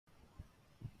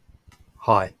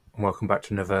Hi, and welcome back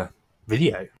to another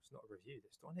video. It's not a review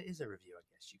this time, it is a review, I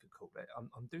guess you could call it.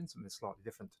 I'm doing something slightly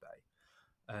different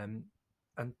today.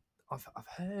 And I've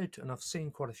heard and I've seen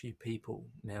quite a few people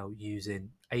now using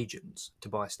agents to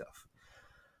buy stuff.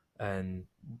 And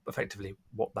effectively,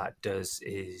 what that does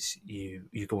is you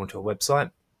go onto a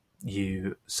website,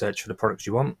 you search for the products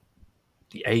you want,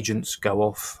 the agents go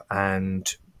off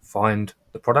and find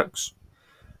the products.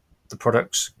 The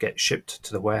products get shipped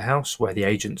to the warehouse where the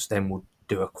agents then will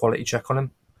do a quality check on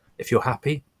them. If you're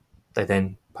happy, they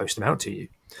then post them out to you.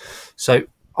 So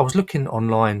I was looking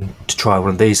online to try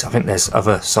one of these. I think there's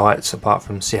other sites apart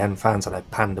from CNFans. I know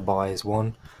Panda Buy is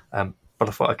one, but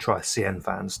I thought I'd try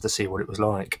CNFans to see what it was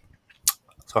like.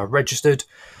 So I registered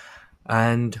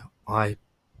and I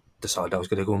decided I was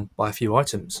going to go and buy a few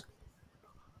items.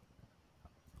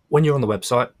 When you're on the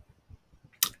website,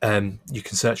 you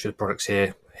can search for the products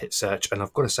here, hit search, and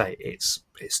I've got to say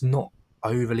it's not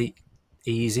overly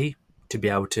easy to be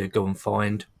able to go and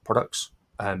find products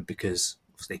because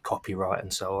obviously copyright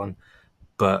and so on.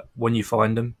 But when you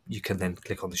find them, you can then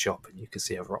click on the shop and you can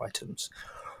see other items.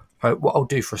 What I'll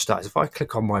do for a start is if I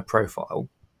click on my profile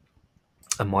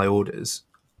and my orders,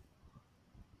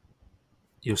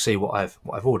 you'll see what I've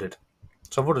ordered.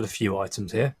 So I've ordered a few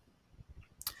items here.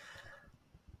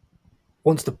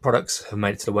 Once the products have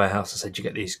made it to the warehouse, I said you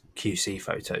get these QC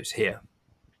photos here.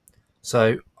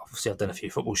 So obviously I've done a few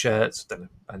football shirts, I've done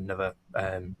another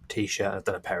t-shirt, I've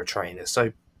done a pair of trainers.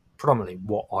 So predominantly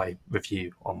what I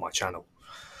review on my channel.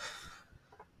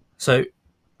 So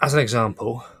as an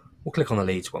example, we'll click on the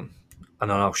Leeds one and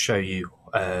then I'll show you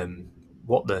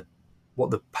what the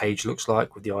page looks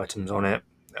like with the items on it,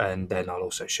 and then I'll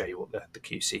also show you what the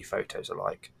QC photos are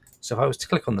like. So if I was to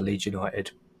click on the Leeds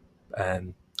United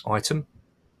item,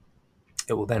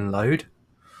 it will then load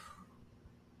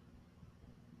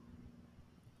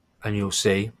and you'll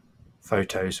see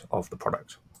photos of the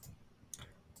product.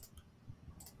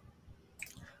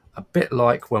 A bit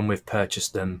like when we've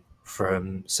purchased them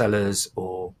from sellers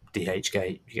or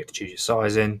DHGate, you get to choose your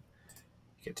sizing,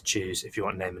 you get to choose if you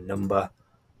want name and number.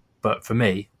 But for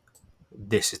me,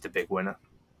 this is the big winner.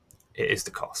 It is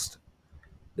the cost.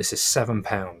 This is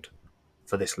 £7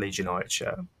 for this Leeds United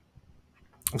shirt.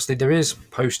 Obviously, there is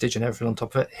postage and everything on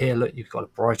top of it. Here, look, you've got a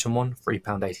Brighton one,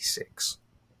 £3.86.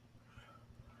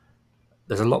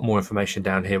 There's a lot more information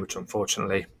down here, which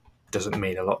unfortunately doesn't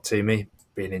mean a lot to me,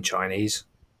 being in Chinese.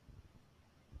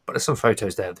 But there's some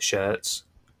photos there of the shirts.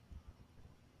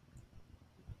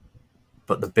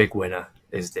 But the big winner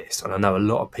is this. And I know a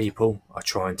lot of people are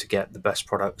trying to get the best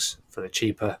products for the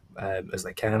cheaper as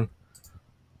they can.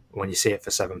 When you see it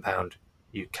for £7,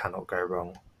 you cannot go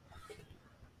wrong.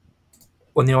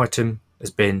 When the item has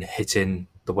been hitting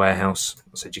the warehouse,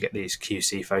 I said you get these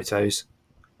QC photos.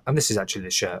 And this is actually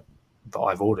the shirt that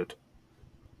I've ordered.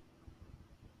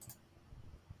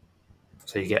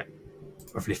 So you get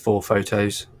roughly 4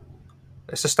 photos.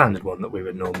 It's a standard one that we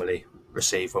would normally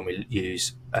receive when we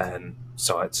use other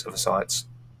sites.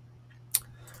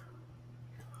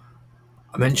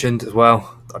 I mentioned as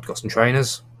well that I've got some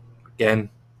trainers. Again,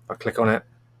 if I click on it,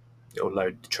 it'll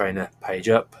load the trainer page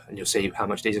up and you'll see how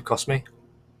much these have cost me.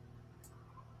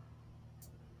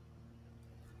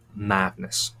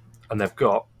 Madness. And they've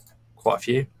got quite a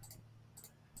few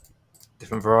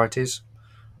different varieties.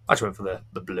 I just went for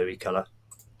the bluey colour.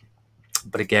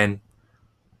 But again,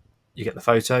 you get the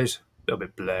photos, a little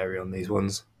bit blurry on these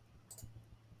ones.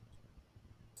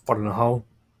 But on the whole,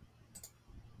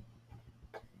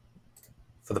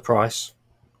 for the price,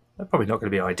 they're probably not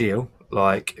going to be ideal.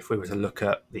 Like if we were to look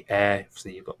at the Air,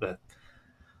 obviously you've got the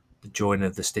join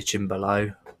of the stitching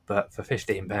below, but for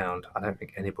 £15, I don't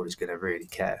think anybody's going to really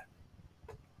care.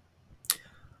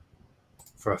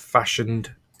 For a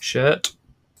fashioned shirt,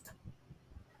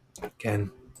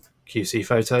 again, QC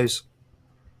photos,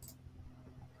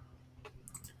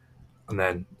 and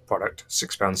then product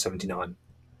 £6.79.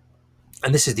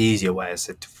 And this is the easier way, as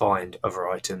I said, to find other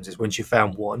items, is once you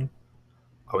found one,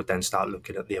 I would then start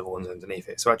looking at the other ones underneath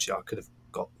it. So actually I could have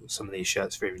got some of these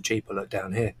shirts for even cheaper. Look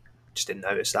down here, just didn't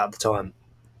notice that at the time.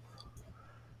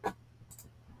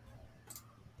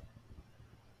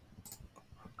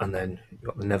 And then you've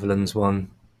got the Netherlands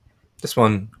one. This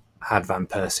one had Van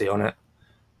Persie on it,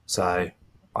 so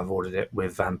I've ordered it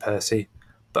with Van Persie.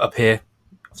 But up here,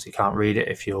 obviously you can't read it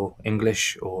if you're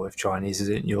English or if Chinese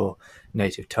isn't your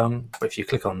native tongue. But if you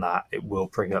click on that, it will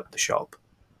bring up the shop,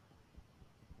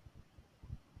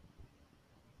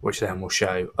 which then will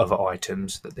show other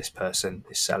items that this person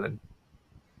is selling.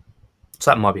 So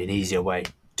that might be an easier way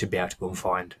to be able to go and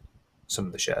find some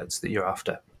of the shirts that you're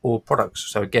after or products.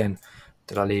 So again,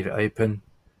 did I leave it open?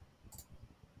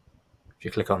 If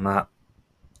you click on that,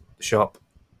 shop,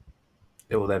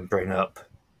 it will then bring up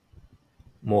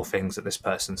more things that this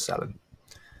person's selling.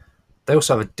 They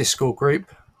also have a Discord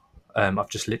group. I've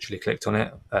just literally clicked on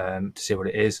it to see what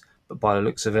it is, but by the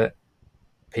looks of it,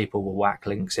 people will whack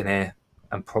links in here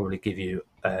and probably give you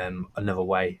another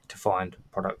way to find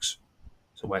products.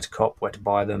 So where to cop, where to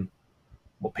buy them,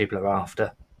 what people are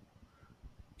after,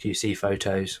 QC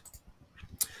photos.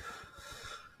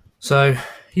 So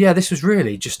yeah, this was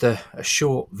really just a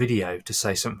short video to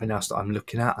say something else that I'm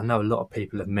looking at. I know a lot of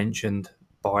people have mentioned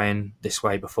buying this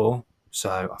way before,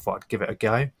 so I thought I'd give it a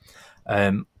go.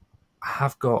 I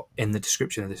have got in the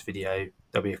description of this video,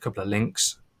 there'll be a couple of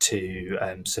links to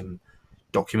some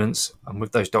documents, and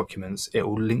with those documents it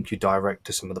will link you direct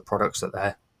to some of the products that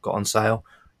they've got on sale,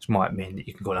 which might mean that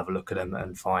you can go and have a look at them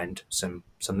and find some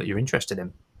that you're interested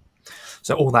in.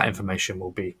 So all that information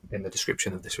will be in the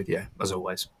description of this video, as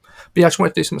always. But yeah, I just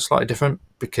wanted to do something slightly different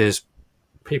because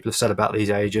people have said about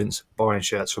these agents, buying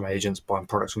shirts from agents, buying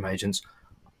products from agents,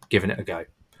 giving it a go.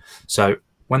 So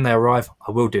when they arrive,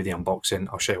 I will do the unboxing.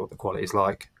 I'll show you what the quality is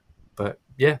like. But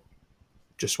yeah,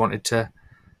 just wanted to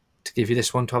give you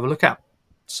this one to have a look at.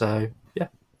 So yeah,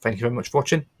 thank you very much for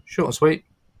watching. Short and sweet,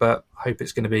 but I hope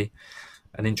it's going to be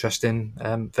an interesting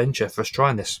venture for us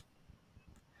trying this.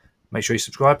 Make sure you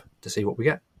subscribe to see what we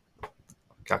get.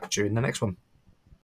 Catch you in the next one.